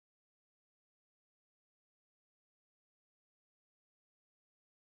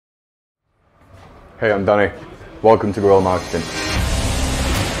Hey, I'm Danny. Welcome to Guerrilla Marketing.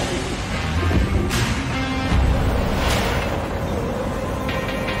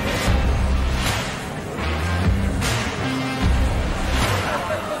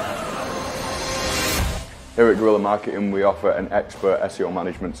 Here at Guerrilla Marketing, we offer an expert SEO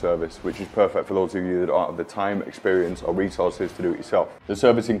management service, which is perfect for those of you that don't have the time, experience, or resources to do it yourself. The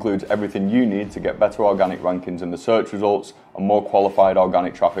service includes everything you need to get better organic rankings in the search results and more qualified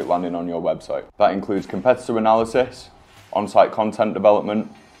organic traffic landing on your website. That includes competitor analysis, on-site content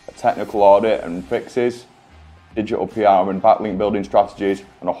development, a technical audit and fixes, digital PR and backlink building strategies,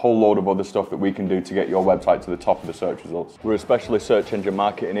 and a whole load of other stuff that we can do to get your website to the top of the search results. We're a specialist search engine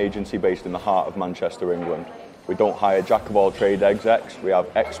marketing agency based in the heart of Manchester, England. We don't hire jack-of-all-trade execs, we have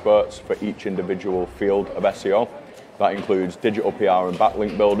experts for each individual field of SEO. That includes digital PR and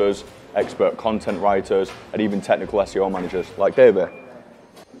backlink builders, expert content writers, and even technical SEO managers like David.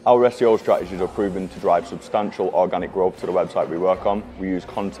 Our SEO strategies are proven to drive substantial organic growth to the website we work on. We use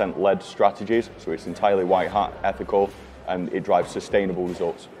content-led strategies, so it's entirely white hat, ethical, and it drives sustainable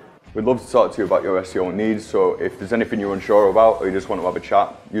results. We'd love to talk to you about your SEO needs, so if there's anything you're unsure about or you just want to have a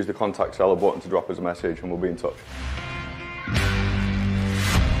chat, use the contact seller button to drop us a message and we'll be in touch.